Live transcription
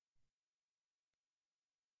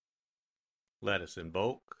Let us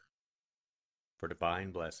invoke for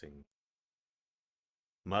divine blessing.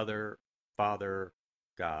 Mother, Father,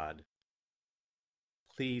 God,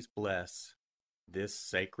 please bless this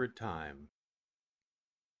sacred time.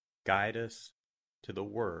 Guide us to the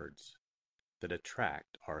words that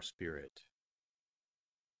attract our spirit.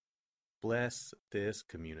 Bless this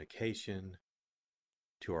communication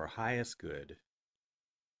to our highest good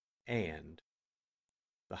and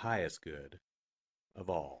the highest good of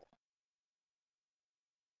all.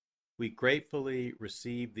 We gratefully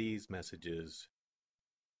receive these messages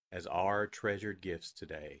as our treasured gifts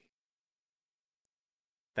today.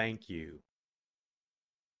 Thank you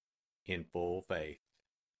in full faith.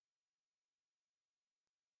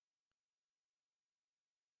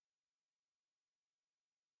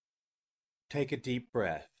 Take a deep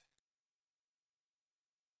breath.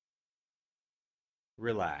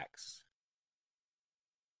 Relax.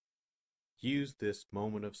 Use this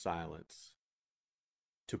moment of silence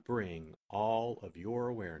to bring all of your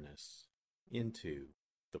awareness into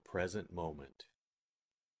the present moment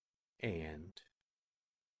and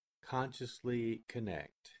consciously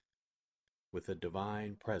connect with the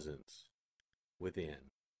divine presence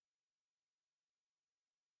within.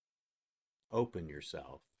 Open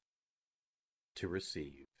yourself to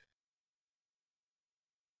receive.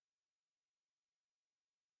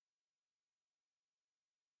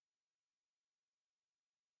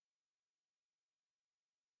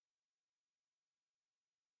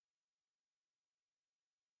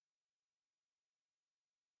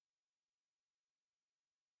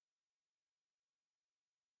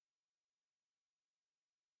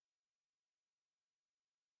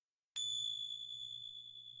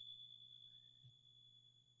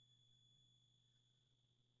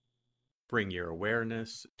 Bring your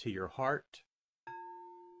awareness to your heart.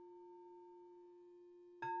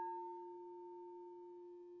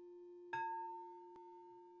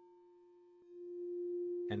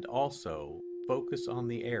 And also focus on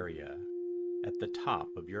the area at the top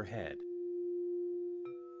of your head.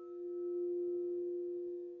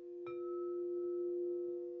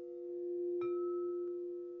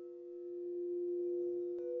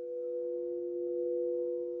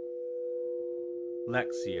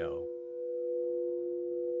 Lectio.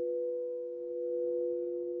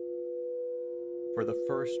 For the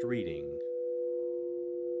first reading,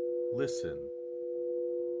 listen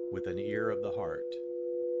with an ear of the heart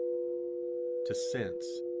to sense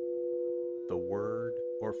the word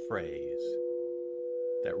or phrase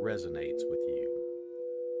that resonates with you.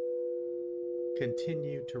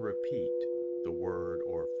 Continue to repeat the word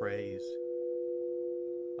or phrase.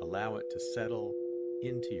 Allow it to settle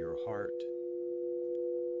into your heart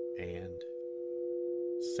and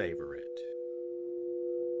savor it.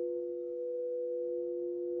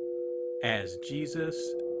 As Jesus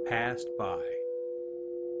passed by,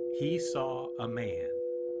 he saw a man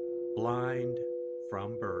blind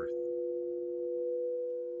from birth.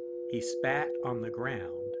 He spat on the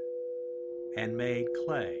ground and made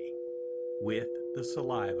clay with the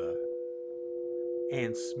saliva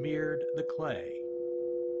and smeared the clay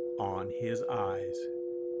on his eyes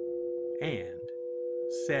and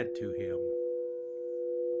said to him,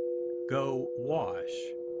 "Go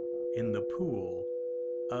wash in the pool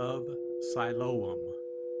of Siloam,"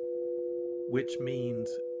 which means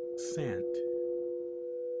sent.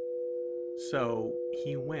 So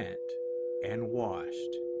he went and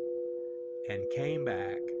washed and came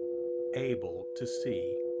back able to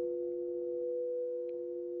see.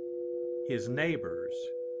 His neighbors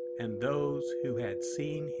and those who had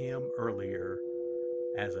seen him earlier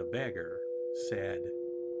as a beggar said,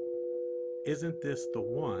 "Isn't this the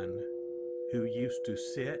one who used to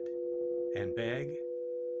sit and beg?"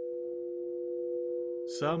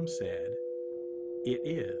 Some said, "It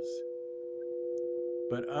is."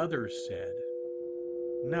 But others said,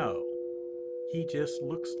 "No, he just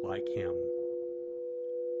looks like him."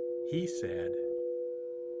 He said,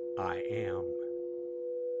 "I am."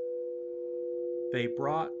 They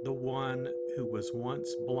brought the one who was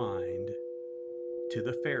once blind to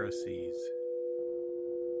the Pharisees.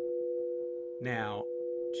 Now,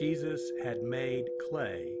 Jesus had made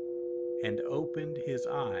clay and opened his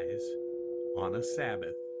eyes on a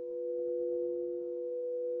Sabbath.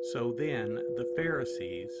 So then the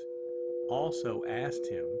Pharisees also asked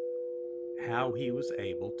him how he was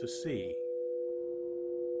able to see.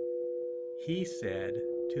 He said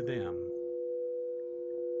to them,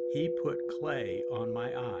 "He put clay on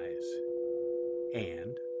my eyes,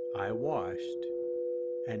 and I washed,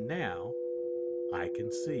 and now I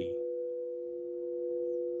can see."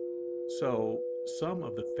 So some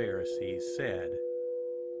of the Pharisees said,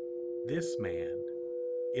 "This man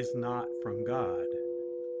is not from God,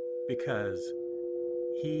 because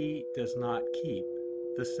he does not keep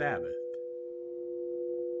the Sabbath.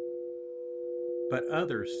 But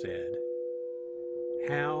others said,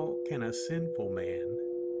 how can a sinful man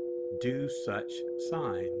do such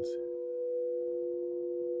signs?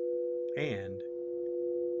 And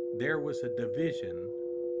there was a division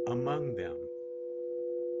among them.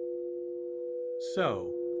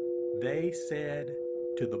 So they said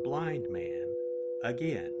to the blind man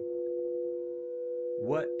again,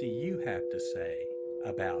 what do you have to say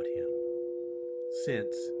about him,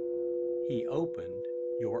 since he opened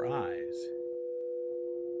your eyes?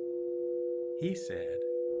 He said,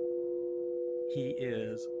 he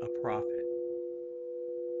is a prophet.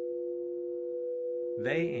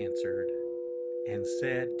 They answered and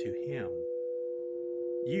said to him,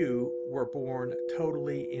 you were born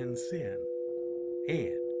totally in sin,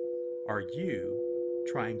 and are you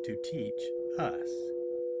trying to teach us?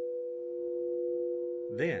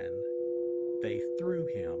 Then they threw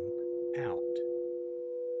him out.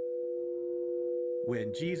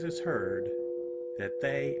 When Jesus heard that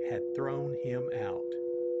they had thrown him out,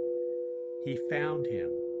 he found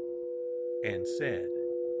him and said,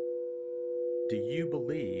 do you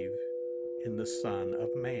believe in the Son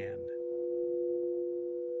of Man?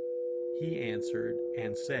 He answered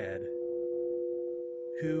and said,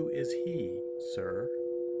 who is he, sir,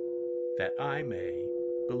 that I may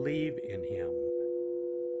believe in him?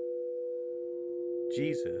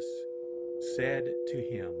 Jesus said to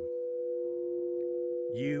him,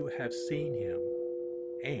 you have seen him,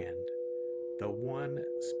 and the one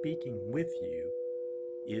speaking with you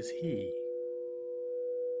is he.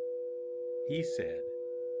 He said,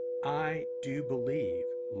 I do believe,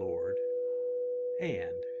 Lord,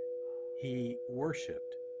 and he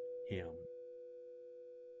worshipped him.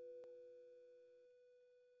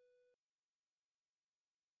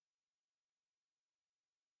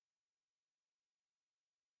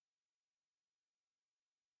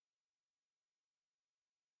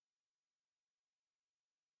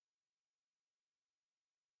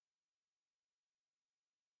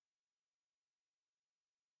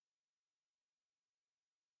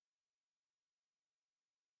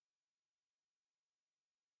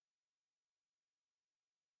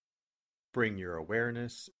 Bring your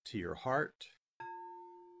awareness to your heart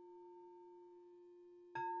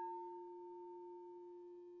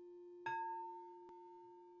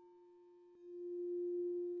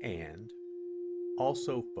and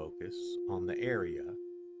also focus on the area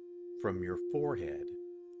from your forehead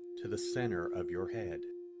to the center of your head.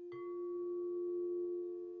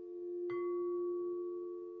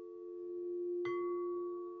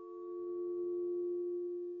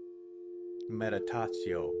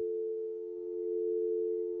 Meditatio.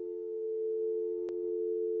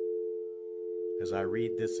 As I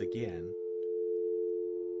read this again,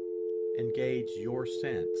 engage your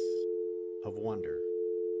sense of wonder.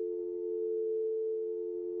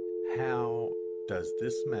 How does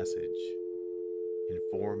this message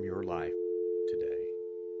inform your life today?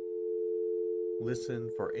 Listen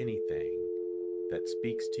for anything that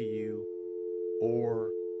speaks to you or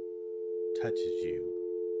touches you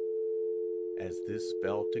as this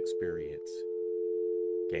felt experience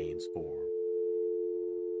gains form.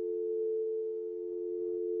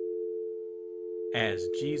 As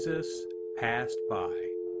Jesus passed by,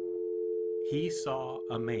 he saw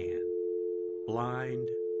a man blind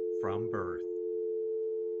from birth.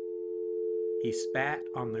 He spat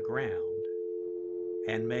on the ground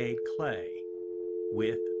and made clay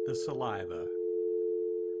with the saliva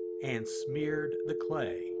and smeared the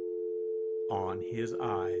clay on his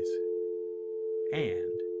eyes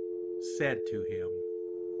and said to him,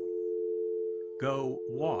 go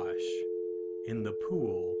wash in the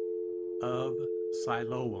pool of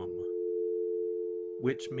Siloam,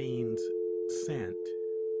 which means sent.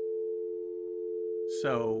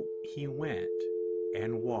 So he went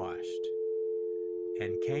and washed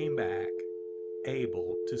and came back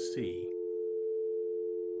able to see.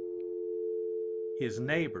 His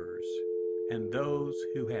neighbors and those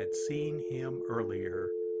who had seen him earlier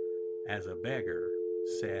as a beggar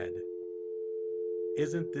said,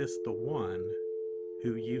 isn't this the one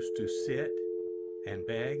who used to sit and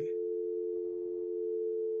beg?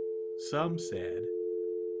 Some said,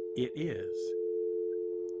 it is.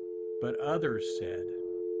 But others said,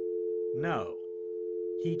 no,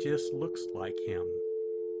 he just looks like him.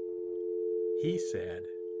 He said,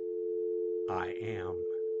 I am.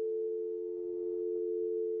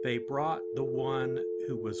 They brought the one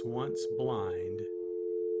who was once blind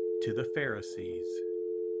to the Pharisees.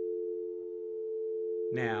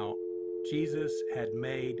 Now Jesus had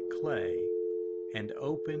made clay and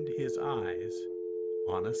opened his eyes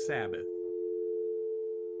on a Sabbath.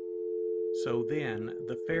 So then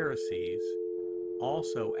the Pharisees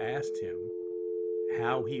also asked him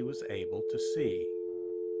how he was able to see.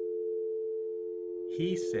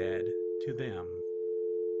 He said to them,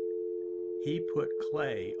 "He put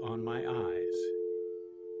clay on my eyes,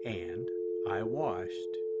 and I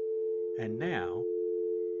washed, and now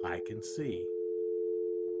I can see."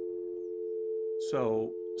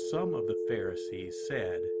 So some of the Pharisees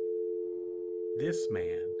said, "This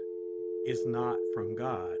man is not from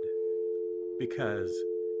God, because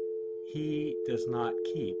he does not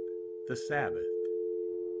keep the Sabbath."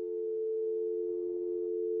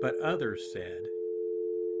 But others said,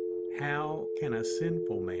 "How can a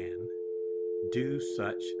sinful man do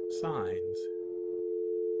such signs?"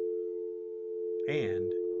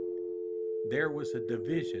 And there was a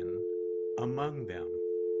division among them.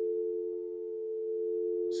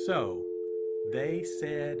 So they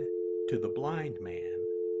said to the blind man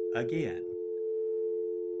again,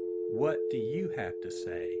 "What do you have to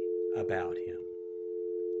say about him,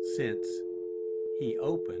 since he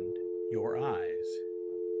opened your eyes?"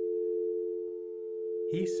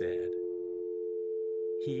 He said,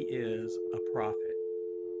 "He is a prophet."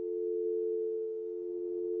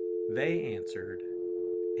 They answered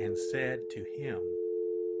and said to him,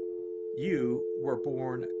 "You were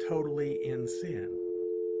born totally in sin,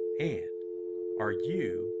 and are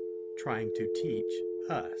you trying to teach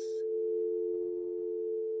us?"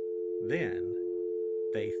 Then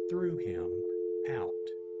they threw him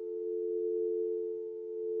out.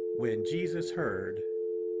 When Jesus heard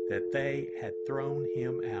that they had thrown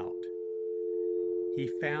him out, he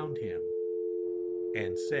found him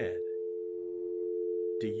and said,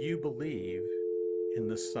 "Do you believe in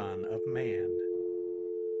the Son of Man?"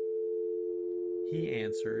 He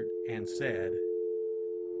answered and said,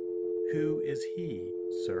 "Who is he,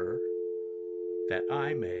 sir, that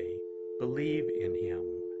I may believe in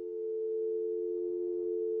him?"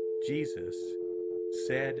 Jesus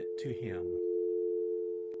said to him,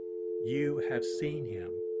 "You have seen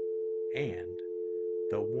him, and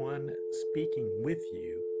the one speaking with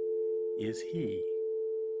you is he."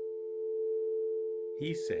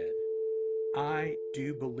 He said, "I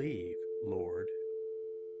do believe, Lord,"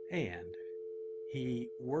 and he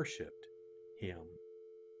worshipped him.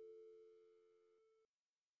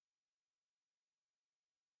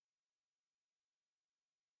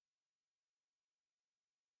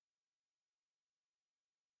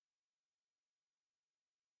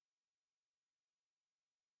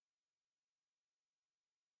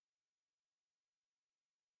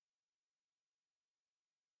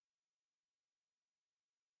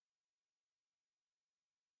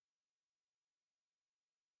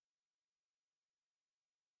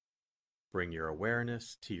 Bring your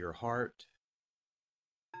awareness to your heart.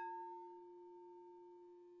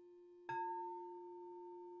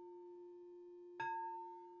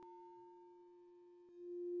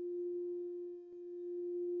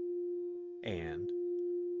 And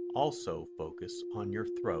also focus on your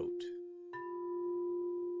throat.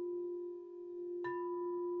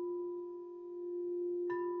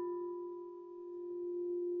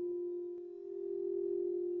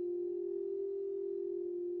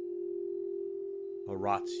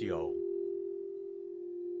 Oratio.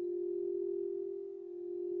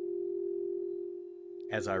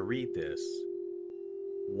 As I read this,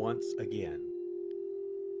 once again,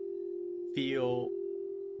 feel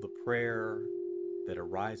the prayer that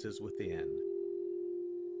arises within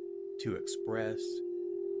to express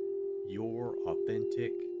your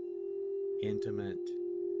authentic, intimate,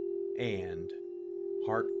 and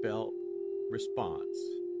heartfelt response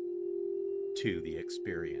to the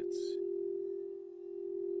experience.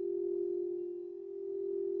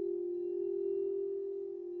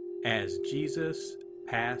 As Jesus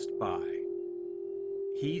passed by,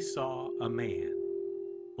 he saw a man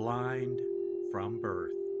blind from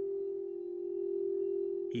birth.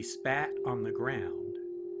 He spat on the ground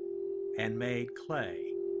and made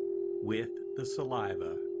clay with the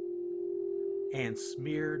saliva and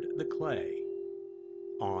smeared the clay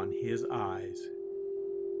on his eyes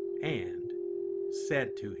and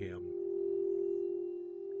said to him,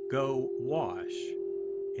 "Go wash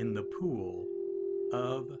in the pool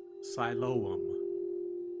of Siloam,"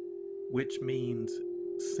 which means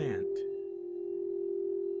sent.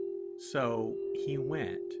 So he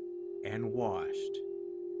went and washed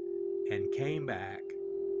and came back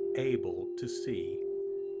able to see.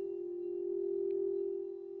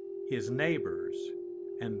 His neighbors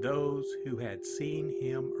and those who had seen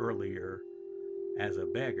him earlier as a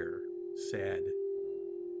beggar said,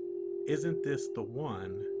 "Isn't this the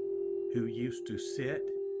one who used to sit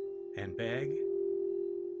and beg?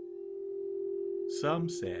 Some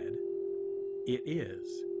said, "It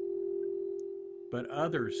is." But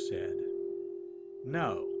others said,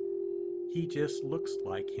 "No, he just looks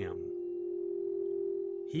like him."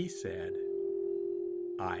 He said,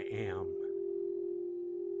 "I am."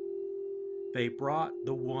 They brought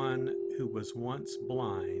the one who was once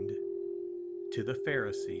blind to the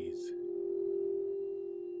Pharisees.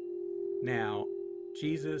 Now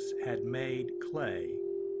Jesus had made clay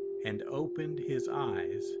and opened his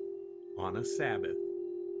eyes on a Sabbath.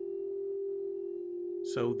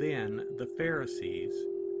 So then the Pharisees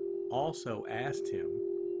also asked him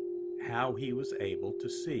how he was able to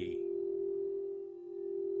see.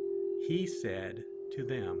 He said to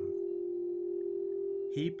them,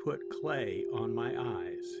 "He put clay on my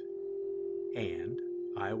eyes, and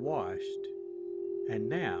I washed, and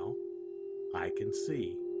now I can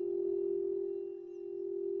see."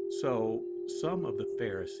 So some of the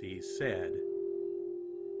Pharisees said,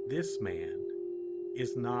 "This man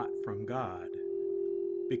is not from God,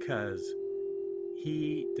 because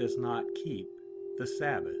he does not keep the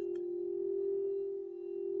Sabbath."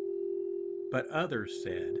 But others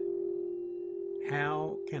said,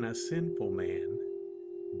 "How can a sinful man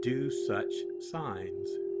do such signs?"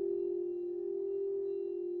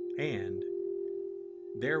 And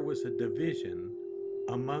there was a division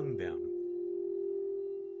among them.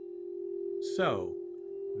 So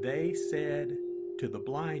they said to the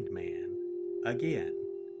blind man again,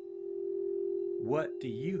 "What do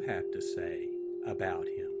you have to say about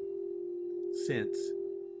him, since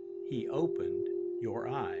he opened your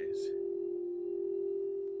eyes?"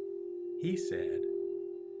 He said,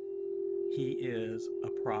 "He is a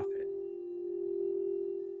prophet."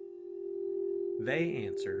 They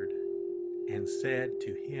answered and said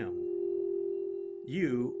to him,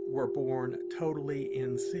 "You were born totally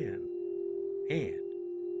in sin, and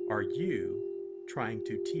are you trying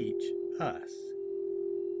to teach us?"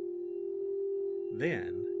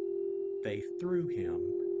 Then they threw him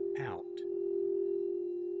out.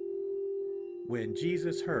 When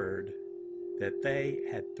Jesus heard that they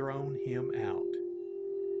had thrown him out,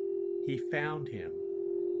 he found him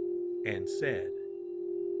and said,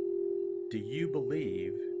 "Do you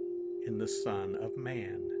believe in the Son of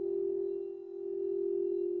Man?"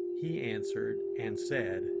 He answered and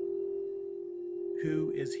said,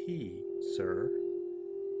 "Who is he, sir,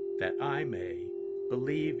 that I may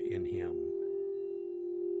believe in him?"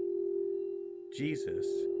 Jesus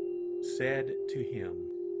said to him,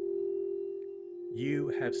 "You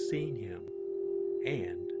have seen him,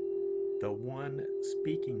 and the one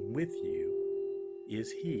speaking with you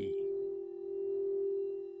is he."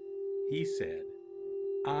 He said,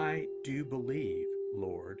 "I do believe,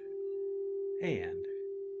 Lord," and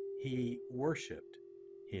he worshipped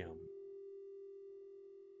him.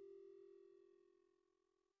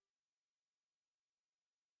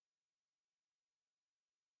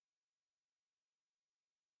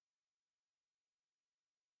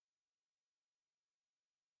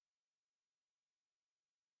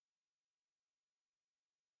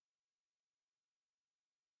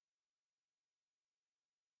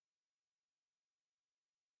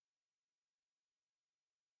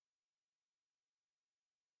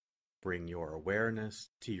 Bring your awareness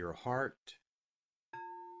to your heart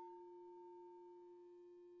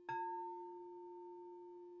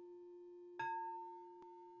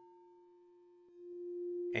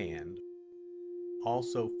and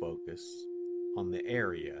also focus on the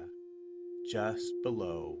area just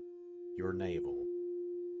below your navel.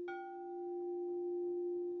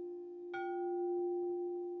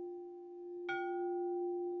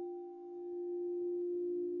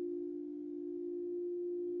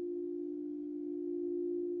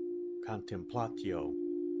 Contemplatio.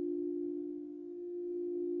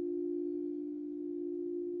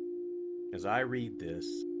 As I read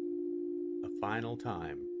this a final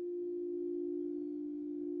time,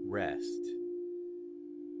 rest.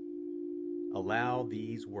 Allow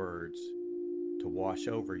these words to wash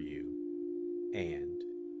over you and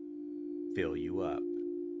fill you up.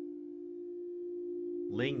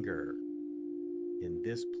 Linger in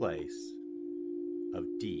this place of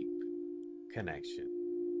deep connection.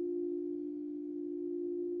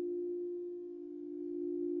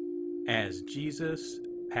 As Jesus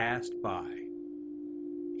passed by,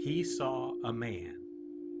 he saw a man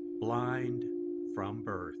blind from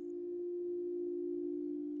birth.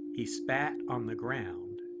 He spat on the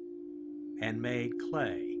ground and made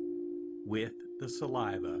clay with the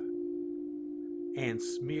saliva and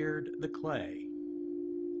smeared the clay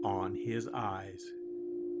on his eyes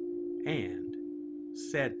and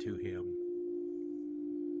said to him,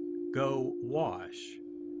 "Go wash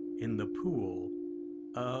in the pool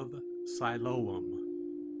of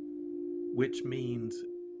Siloam," which means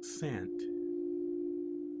sent.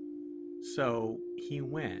 So he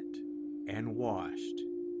went and washed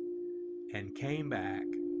and came back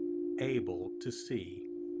able to see.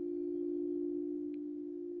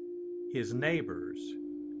 His neighbors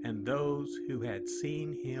and those who had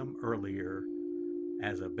seen him earlier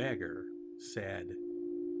as a beggar said,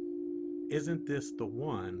 "Isn't this the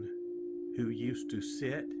one who used to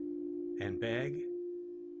sit and beg?"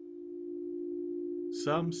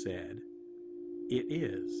 Some said, "It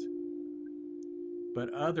is." But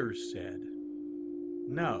others said,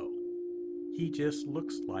 "No, he just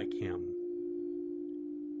looks like him."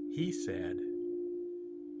 He said,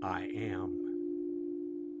 "I am."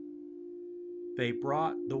 They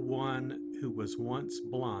brought the one who was once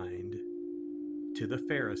blind to the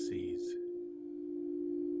Pharisees.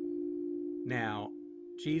 Now,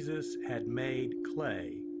 Jesus had made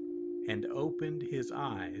clay and opened his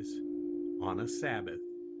eyes on a Sabbath.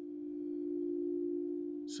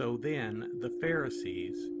 So then the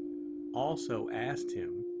Pharisees also asked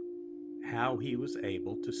him how he was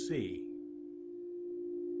able to see.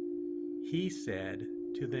 He said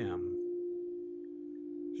to them,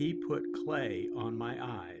 "He put clay on my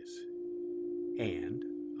eyes, and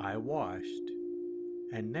I washed,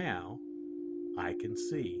 and now I can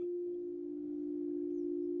see."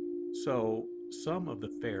 So some of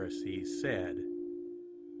the Pharisees said,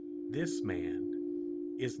 "This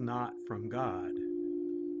man is not from God,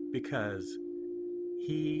 because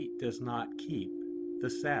he does not keep the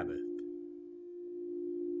Sabbath."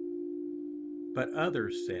 But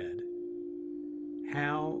others said,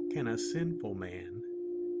 "How can a sinful man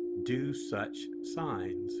do such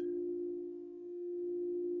signs?"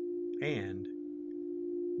 And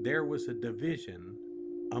there was a division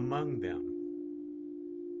among them.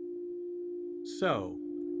 So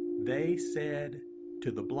they said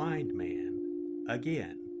to the blind man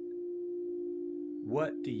again,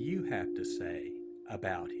 "What do you have to say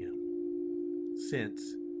about him,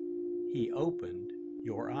 since he opened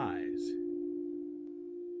your eyes?"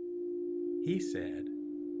 He said,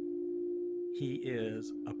 "He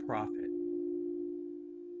is a prophet."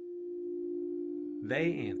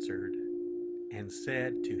 They answered and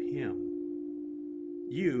said to him,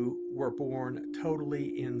 "You were born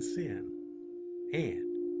totally in sin,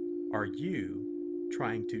 and are you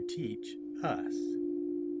trying to teach us?"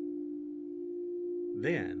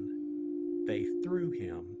 Then they threw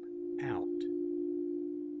him out.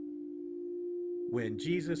 When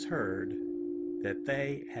Jesus heard that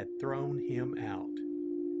they had thrown him out,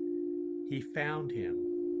 he found him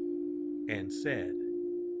and said,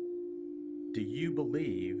 "Do you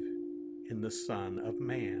believe in the Son of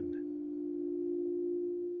Man?"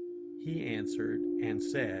 He answered and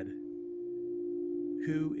said,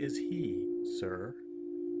 "Who is he, sir,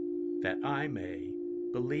 that I may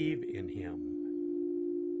believe in him?"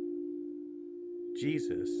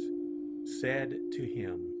 Jesus said to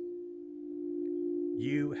him,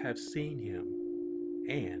 "You have seen him,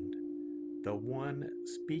 and the one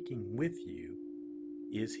speaking with you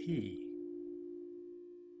is he."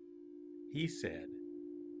 He said,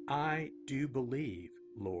 "I do believe,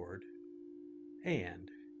 Lord,"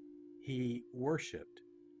 and he worshiped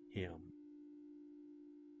him.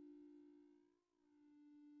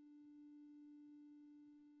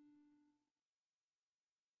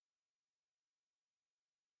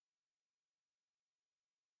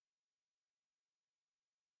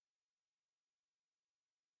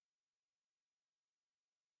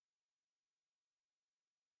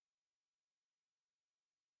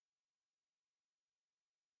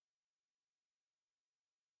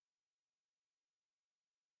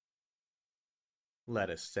 Let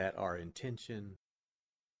us set our intention,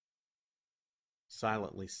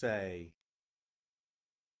 silently say,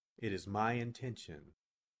 "It is my intention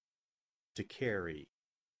to carry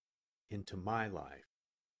into my life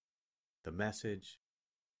the message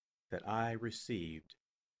that I received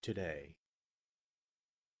today,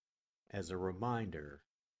 as a reminder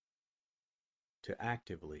to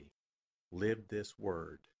actively live this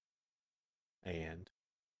word and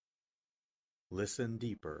listen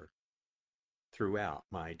deeper throughout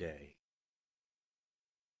my day."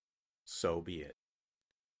 So be it.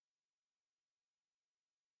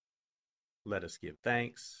 Let us give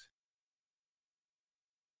thanks.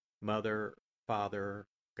 Mother, Father,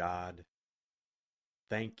 God,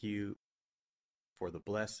 thank you for the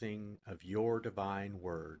blessing of your divine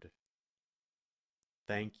word.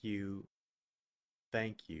 Thank you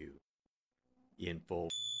in full.